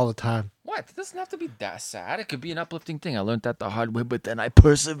down all the time. What? It doesn't have to be that sad. It could be an uplifting thing. I learned that the hard way, but then I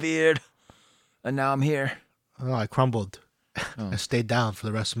persevered. And now I'm here. Oh, I crumbled. Oh. I stayed down for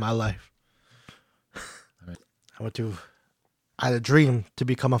the rest of my life. Alright. I had a dream to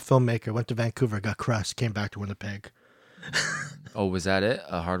become a filmmaker. Went to Vancouver, got crushed, came back to Winnipeg. Oh, was that it?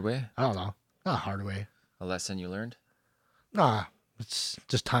 A hard way? I don't know. Not a hard way. A lesson you learned? Nah, it's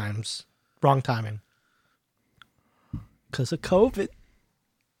just times. Wrong timing. Because of COVID.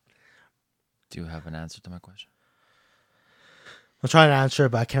 Do you have an answer to my question? I'm trying to answer it,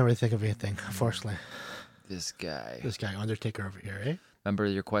 but I can't really think of anything, unfortunately. This guy. This guy, Undertaker over here, eh? Remember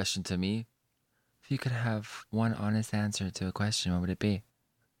your question to me? If you could have one honest answer to a question, what would it be?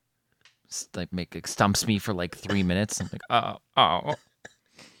 Stumps me for like 3 minutes. I'm like, oh.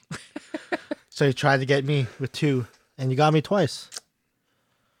 So you tried to get me with two, and you got me twice.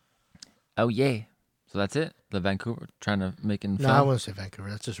 Oh, yeah. So that's it? The Vancouver, trying to make it in No, I film? wouldn't say Vancouver.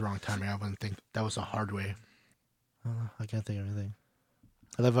 That's just wrong timing. I wouldn't think that was a hard way. I can't think of anything.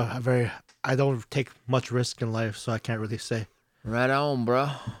 I live I don't take much risk in life, so I can't really say. Right on, bro.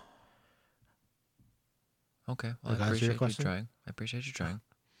 Okay. Well, Did I I answer your appreciate you question? trying. I appreciate you trying.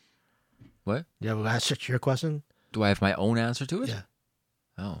 What? You have an answer to your question? Do I have my own answer to it? Yeah.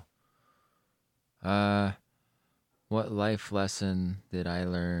 Oh. What life lesson did I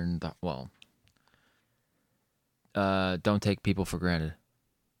learn? Don't take people for granted.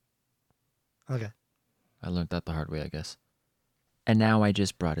 Okay. I learned that the hard way, I guess. And now I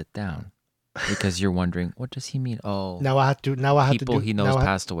just brought it down because you're wondering, what does he mean? Oh, Now I have to. Now I have people to do. he knows now I-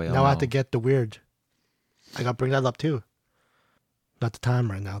 passed away. Oh, Now I have no. to get the weird. I got to bring that up too. Not the time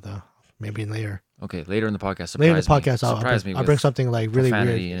right now, though. Maybe later. Okay, later in the podcast. Later in the surprise me. podcast, Surprise me I'll bring with something like really weird.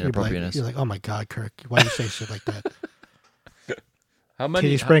 profanity and You'll be like, inappropriateness. you're like, oh my god, Kirk, why do you say shit like that? how many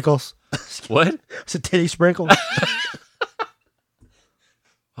Titty sprinkles. What? It's a titty sprinkle.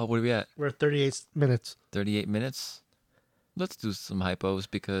 Oh, what are we at? We're at 38 minutes. 38 minutes. Let's do some hypos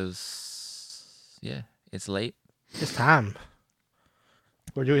because it's late. It's time.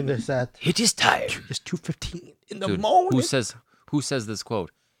 We're doing this at It is time. it's 2:15 in the Dude, morning. who says this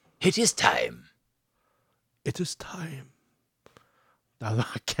quote? It is time. It is time. I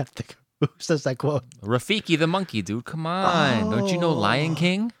can't think of who says that quote. Rafiki the monkey, dude. Come on. Don't you know Lion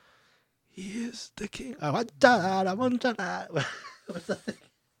King? He is the king. I want that. I want that. What's that thing?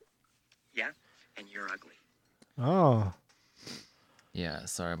 Yeah, and you're ugly. Oh. Yeah,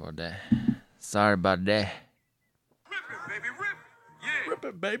 sorry about that. Sorry about that. Rip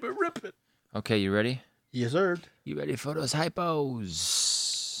it, baby, rip it. Okay, you ready? Yes, sir. You ready for those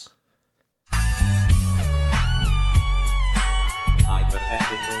hypos?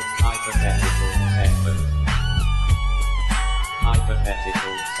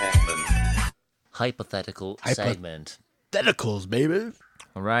 Hypothetical segment. Hypothetical segment. Tentacles, baby.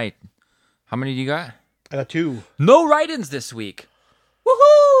 All right. How many do you got? I got 2. No write-ins this week.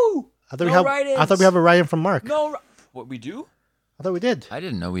 Woohoo! I thought No we have. write-ins. I thought we have a write-in from Mark. No. What we do? I thought we did. I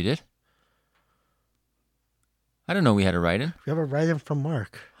didn't know we did. I didn't know we had a write-in. We have a write-in from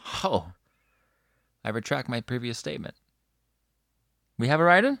Mark. Oh. I retract my previous statement. We have a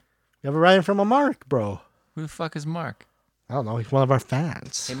write-in? We have a write-in from a Mark, bro. Who the fuck is Mark? I don't know. He's one of our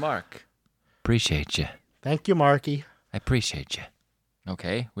fans. Hey, Mark. Appreciate you. Thank you, Marky. I appreciate you.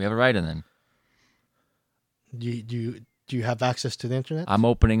 Okay, we have a write-in then. Do you have access to the internet? I'm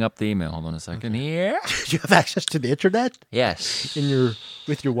opening up the email. Hold on a second here. Do you have access to the internet Yes.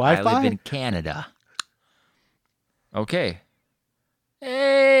 with your I Wi-Fi? live in Canada. Okay.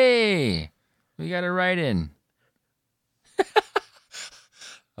 Hey, we got a write-in.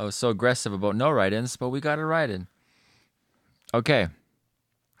 I was so aggressive about no write-ins, but we got a write-in. Okay.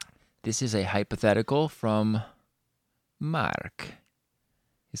 This is a hypothetical from Mark.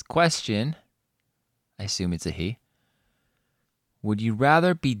 His question, I assume it's a he. Would you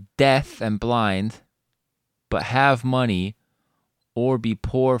rather be deaf and blind, but have money, or be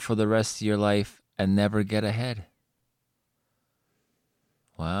poor for the rest of your life and never get ahead?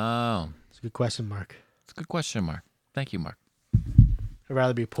 Wow. It's a good question, Mark. It's a good question, Mark. Thank you, Mark. I'd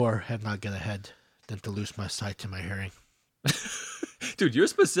rather be poor and not get ahead than to lose my sight and my hearing. Dude, you're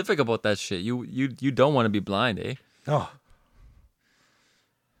specific about that shit. You don't want to be blind, eh? Oh,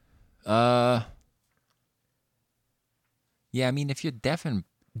 Yeah, I mean, if you're deaf and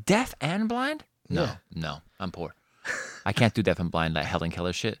blind? No, Yeah. no, I'm poor. I can't do deaf and blind, like Helen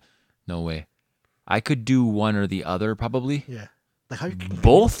Keller shit. No way. I could do one or the other, probably. yeah. Like how you can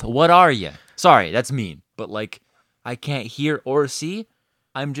Both? What are you? Sorry, that's mean. But like, I can't hear or see.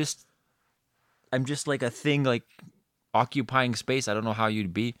 I'm just like a thing, like occupying space. I don't know how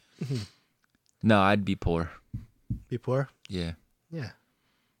you'd be. No, I'd be poor. be poor? Yeah, Yeah.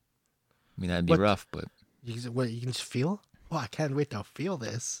 I mean that'd be What? rough, but You can just feel? Oh, I can't wait to feel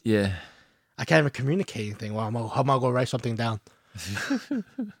this. yeah, I can't even communicate anything. Well, how am I going to write something down?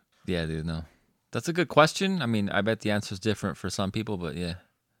 yeah, dude. No, that's a good question. I mean, I bet the answer's different for some people, but yeah,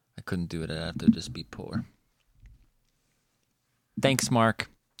 I couldn't do it. I'd have to just be poor. Thanks, Mark.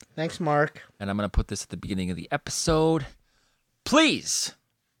 Thanks, Mark. And I'm going to put this at the beginning of the episode. Please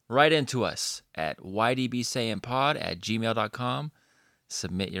write into us at ydbsayingpod@gmail.com.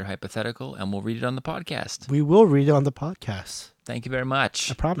 Submit your hypothetical, and we'll read it on the podcast. We will read it on the podcast. Thank you very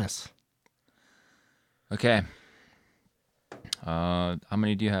much. I promise. Okay. How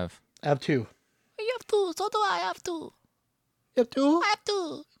many do you have? I have 2. You have to. So do I have to. You have 2? I have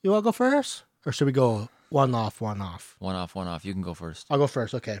to. You want to go first? Or should we go one off, one off? One off, one off. You can go first. I'll go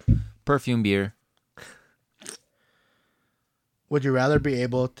first. Okay. Perfume beer. Would you rather be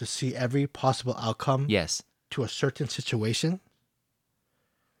able to see every possible outcome Yes. to a certain situation,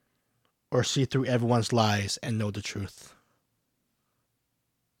 or see through everyone's lies and know the truth?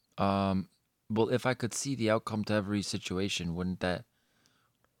 Well, if I could see the outcome to every situation, wouldn't I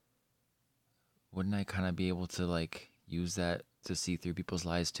kind of be able to like use that to see through people's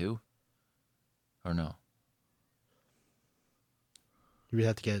lies too? Or no? You would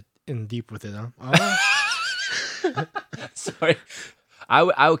have to get in deep with it, huh? Sorry.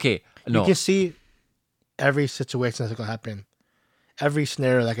 Okay. No. You can see every situation that's going to happen, every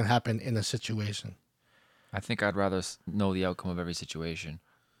scenario that can happen in a situation, I think I'd rather know the outcome of every situation.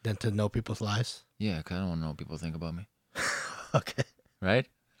 than to know people's lies. Yeah, because I don't want to know what people think about me. Okay. Right?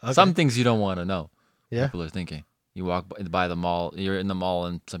 Okay. Some things you don't want to know. Yeah. People are thinking. You walk by the mall, you're in the mall,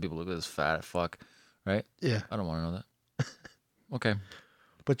 and some people look at this fat fuck. Right? Yeah. I don't want to know that. Okay.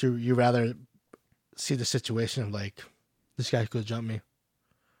 But you rather see the situation of like, this guy could jump me,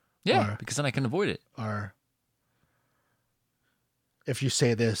 Yeah, Or- because then I can avoid it. or if you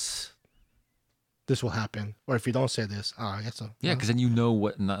say this, this will happen. Or if you don't say this, I guess so. Yeah, because then you know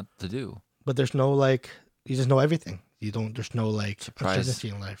what not to do. But there's no like, you just know everything. There's no like Surprise.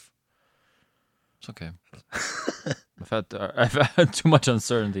 uncertainty in life. It's okay. I've had too much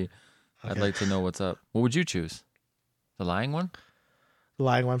uncertainty. I'd Okay. like to know what's up. What would you choose? The lying one? The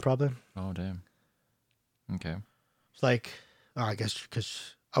lying one probably. Oh, damn. Okay. It's like, I guess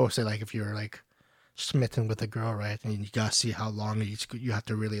because I would say like if you're like smitten with a girl, right, and you gotta see how long you have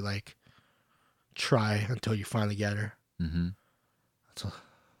to really like try until you finally get her. Mm-hmm. So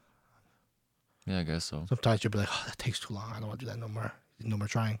Yeah, I guess so. sometimes you'll be like, oh, that takes too long. I don't want to do that no more. No more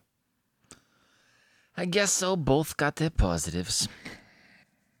trying. I guess so. Both got their positives.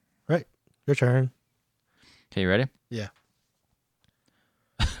 Right. Your turn. Okay, you ready? Yeah.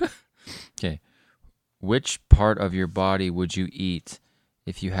 Okay. Which part of your body would you eat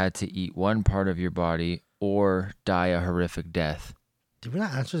if you had to eat one part of your body or die a horrific death? Did we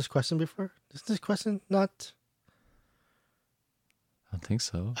not answer this question before? Is this question not? I don't think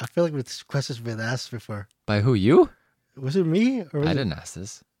so. I feel like this question's been asked before. By who? You? Was it me or was I it? didn't ask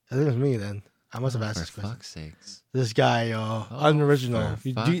this. I think it was me then. I must have asked For this question. fuck's sakes. This guy, unoriginal. for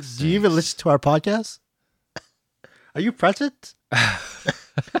Do fuck's you even sakes. listen to our podcast? Are you present?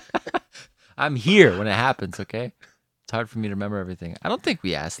 I'm here when it happens, okay? It's hard for me to remember everything. I don't think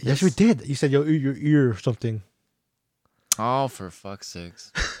we asked this. Yes, we did. You said your ear or something. Oh, for fuck's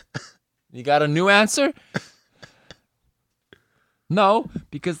sakes. You got a new answer? No,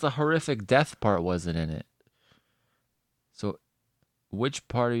 because the horrific death part wasn't in it. So, which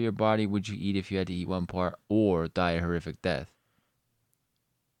part of your body would you eat if you had to eat one part or die a horrific death?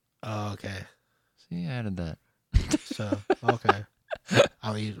 Oh, okay. See, I added that. So, okay.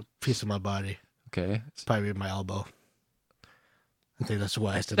 I'll eat a piece of my body. Okay. It's probably my elbow. I think that's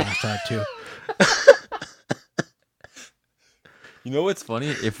what I said last time, too. You know what's funny?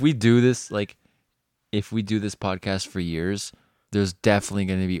 If we do this podcast for years, there's definitely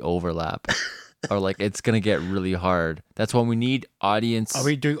going to be overlap. Or it's going to get really hard. That's when we need audience Are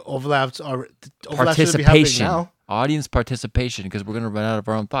we doing overlaps? Or overlaps shouldn't be happening participation. now? Audience participation, because we're going to run out of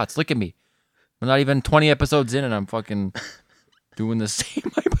our own thoughts. Look at me. We're not even 20 episodes in and I'm fucking doing the same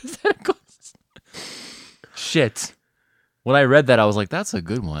hypotheticals. Shit. When I read that, I was like, that's a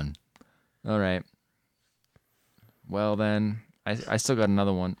good one. All right. Well, then, I still got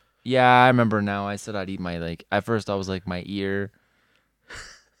another one. Yeah, I remember now. I said I'd eat my, at first I was like, my ear.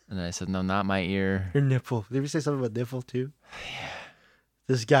 And then I said, no, not my ear. Your nipple. Did we say something about nipple, too? Yeah.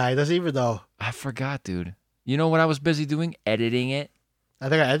 This guy doesn't even know. I forgot, dude. You know what I was busy doing? Editing it. I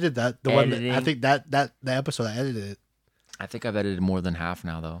think I edited that. The Editing. one. I think the episode I edited it. I think I've edited more than half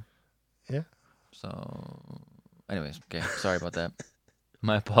now, though. Yeah. So, anyways, okay. Sorry about that.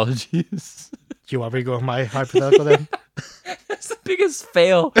 My apologies. Do you want me to go with my hypothetical then? That's the biggest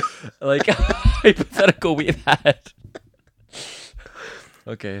fail, hypothetical we've had.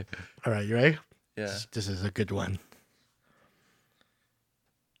 Okay. All right, you ready? Yeah. This is a good one.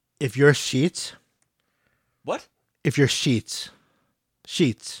 If your sheets, What? Bed sheets,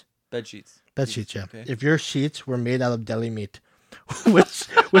 Bed sheets. yeah. Okay. If your sheets were made out of deli meat, which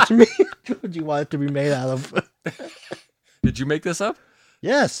meat would you want it to be made out of? Did you make this up?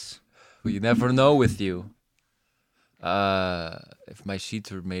 Yes. Well, you never know with you. If my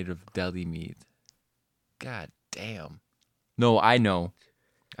sheets were made of deli meat. God damn. No, I know.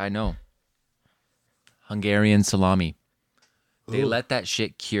 Hungarian salami. They Ooh. let that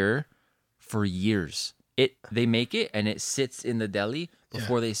shit cure for years. They make it and it sits in the deli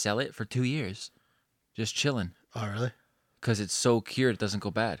before they sell it for 2 years. Just chilling. Oh, really? Because it's so cured it doesn't go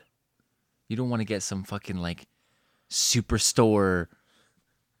bad. You don't want to get some fucking superstore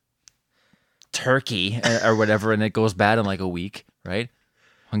turkey or whatever and it goes bad in a week, right?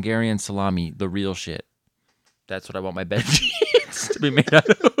 Hungarian salami, the real shit. That's what I want my bed sheets to be made out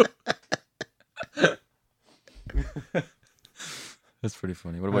of. That's pretty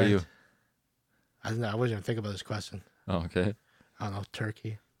funny. What about Right. you? I don't know. I wasn't even thinking about this question. Oh, okay. I don't know.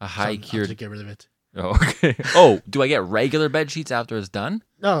 Turkey. A high I'll cured. just get rid of it. Oh, okay. Oh, do I get regular bed sheets after it's done?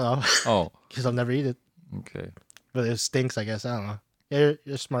 No. Oh, Because I'll never eat it. okay. But it stinks, I guess. I don't know. Yeah,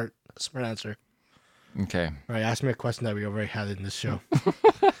 you're smart. Smart answer. Okay. All right, ask me a question that we already had in this show.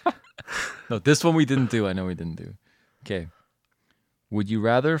 No, this one we didn't do. I know we didn't do. Okay. Would you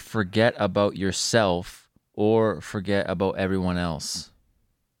rather forget about yourself or forget about everyone else?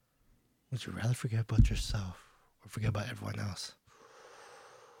 Would you rather forget about yourself or forget about everyone else?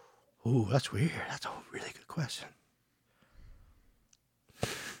 Ooh, that's weird. That's a really good question.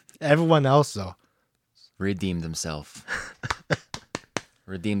 Everyone else, though. Redeemed himself.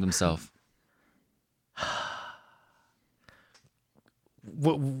 Redeemed himself.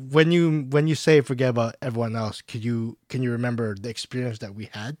 When you say forget about everyone else, can you remember the experience that we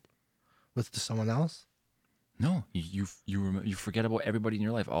had with someone else? No, you forget about everybody in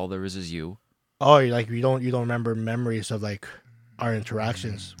your life. All there is you. Oh, you don't remember memories of our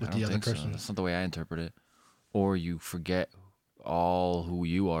interactions with I the don't other think so. person. That's not the way I interpret it. Or you forget all who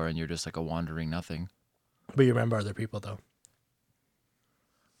you are and you're just a wandering nothing. But you remember other people though.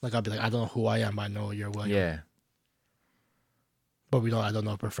 I'll be I don't know who I am, but I know you're William. Yeah. But I don't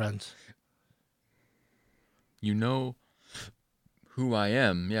know if we're friends. You know who I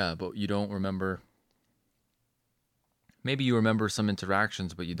am, yeah, but you don't remember. Maybe you remember some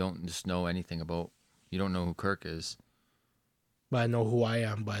interactions, but you don't just know anything about. You don't know who Kirk is. But I know who I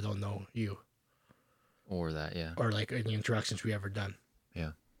am, but I don't know you. Or that, yeah. Or any interactions we ever done.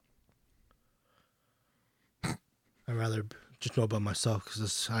 Yeah. I'd rather just know about myself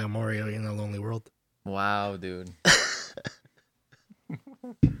because I am already in a lonely world. Wow, dude.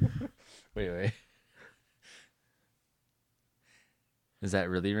 Wait. Is that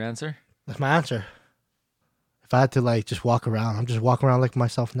really your answer? That's my answer. If I had to like just walk around, I'm just walking around like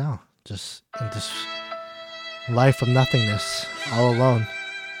myself now. Just in this life of nothingness, all alone.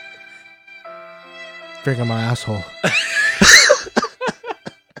 Finger my asshole.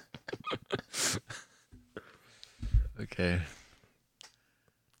 Okay.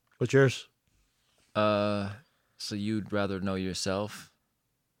 What's yours? So you'd rather know yourself,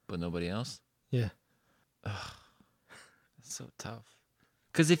 but nobody else? Yeah. That's so tough.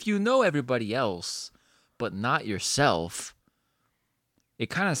 Because if you know everybody else, but not yourself, it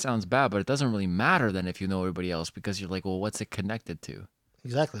kind of sounds bad, but it doesn't really matter then if you know everybody else, because you're like, well, what's it connected to?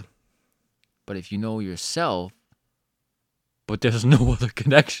 Exactly. But if you know yourself, but there's no other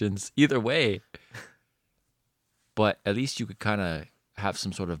connections, either way. But at least you could kind of have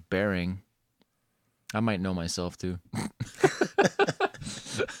some sort of bearing. I might know myself too. I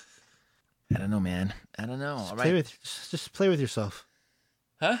don't know, man. I don't know. All right. Just play with yourself.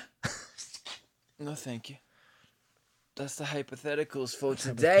 Huh? No, thank you. That's the hypotheticals for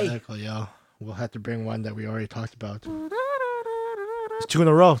today. Hypothetical, yo. We'll have to bring one that we already talked about. It's 2 in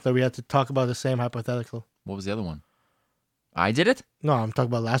a row that we had to talk about the same hypothetical. What was the other one? I did it? No, I'm talking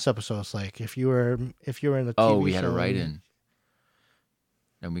about last episode. It's like if you were in the TV Oh, we had a show, write-in.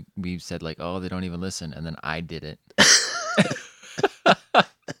 And we said like, oh, they don't even listen. And then I did it.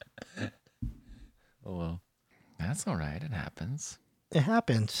 Oh, well. That's all right. It happens. It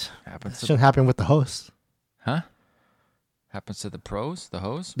happens. Happens It to shouldn't happen with the host. Huh? Happens to the pros? The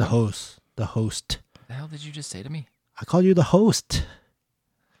host? The host. The host. What the hell did you just say to me? I call you the host.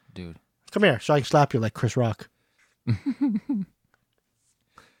 Dude. Come here so I can slap you like Chris Rock. Where's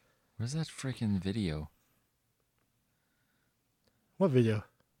that freaking video? What video?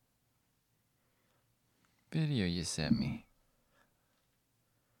 Video you sent me.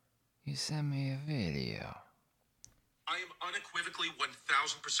 You sent me a video. I am unequivocally 1000%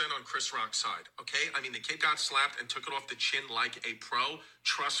 on Chris Rock's side, okay? I mean, the kid got slapped and took it off the chin like a pro.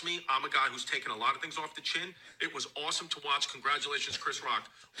 Trust me, I'm a guy who's taken a lot of things off the chin. It was awesome to watch. Congratulations, Chris Rock.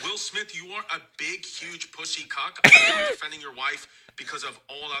 Will Smith, you are a big, huge pussy cuck. I know you're defending your wife because of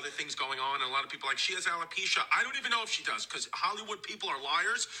all other things going on, and a lot of people are like, she has alopecia. I don't even know if she does, because Hollywood people are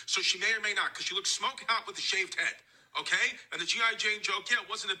liars, so she may or may not, because she looks smoking hot with a shaved head, okay? And the G.I. Jane joke, yeah, it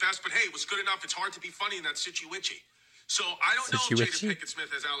wasn't the best, but hey, it was good enough. It's hard to be funny in that situation. So I don't know if Jada Pinkett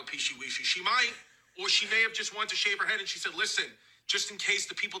Smith has alopecia weeshi. She might, or she may have just wanted to shave her head and she said, listen, just in case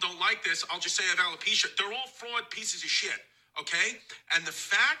the people don't like this, I'll just say I have alopecia. They're all fraud pieces of shit, okay? And the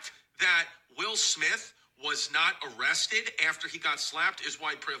fact that Will Smith was not arrested after he got slapped is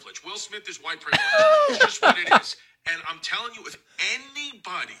white privilege. Will Smith is white privilege. It's just what it is. And I'm telling you, if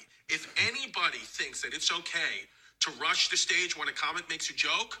anybody thinks that it's okay to rush the stage when a comic makes a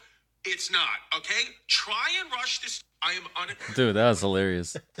joke, it's not, okay? Try and rush this. I am Dude, that was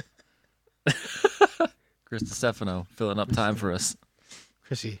hilarious. Chris DeStefano filling up time for us.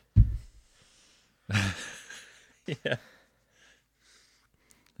 Chrissy. Yeah.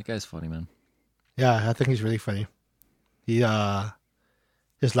 That guy's funny, man. Yeah, I think he's really funny. He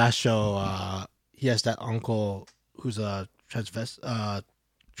his last show, he has that uncle who's a transsexual.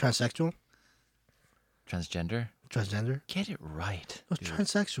 Transgender? Transgender? Get it right. No, dude.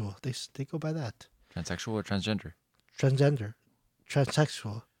 transsexual. They go by that. Transsexual or transgender? Transgender.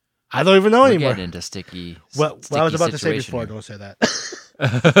 Transsexual. I don't even know We're anymore. getting into sticky. What I was about to say situation before, here. don't say that.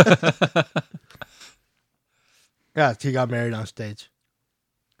 Yeah, he got married on stage.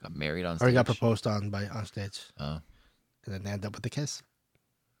 Got married on Or stage. he got proposed on stage. Oh, And then they end up with a kiss.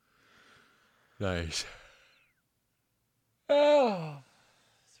 nice. Oh,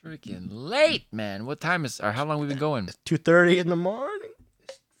 it's freaking late, man. What time is? Or how long we been going? 2:30 in the morning.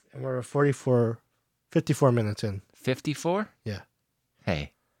 And we're 54 minutes in. 54. Yeah.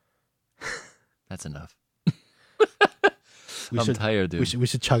 Hey, that's enough. We I'm should, tired, dude. We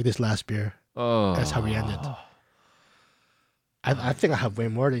should chug this last beer. Oh, That's how we ended. I think I have way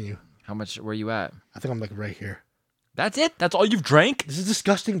more than you. How much? Where you at? I think I'm like right here. That's it. That's all you've drank. This is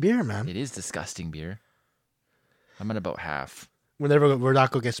disgusting beer, man. It is disgusting beer. I'm at about half. We're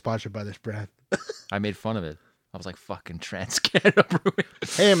not gonna get sponsored by this brand. I made fun of it. I was like, fucking Trans Canada Brewing.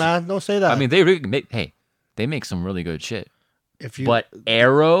 Hey, man, don't say that. I mean, they really make. Hey, they make some really good shit. if you But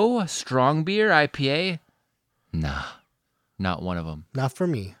Arrow strong beer IPA, nah, not one of them. not for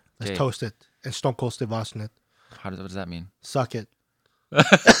me. Let's Okay. toast it and Stone Cold Steve Austin it. What does that mean? Suck it.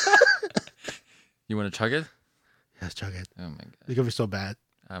 You want to chug it? Yes, chug it. Oh my god, It's gonna be so bad.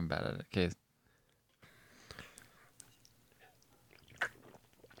 I'm bad at it. Okay.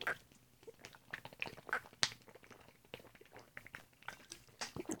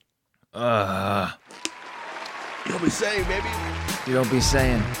 You'll be saying, baby. You don't be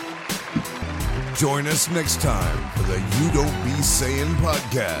saying. Join us next time for the You Don't Be Saying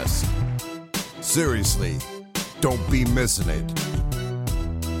podcast. Seriously, don't be missing it.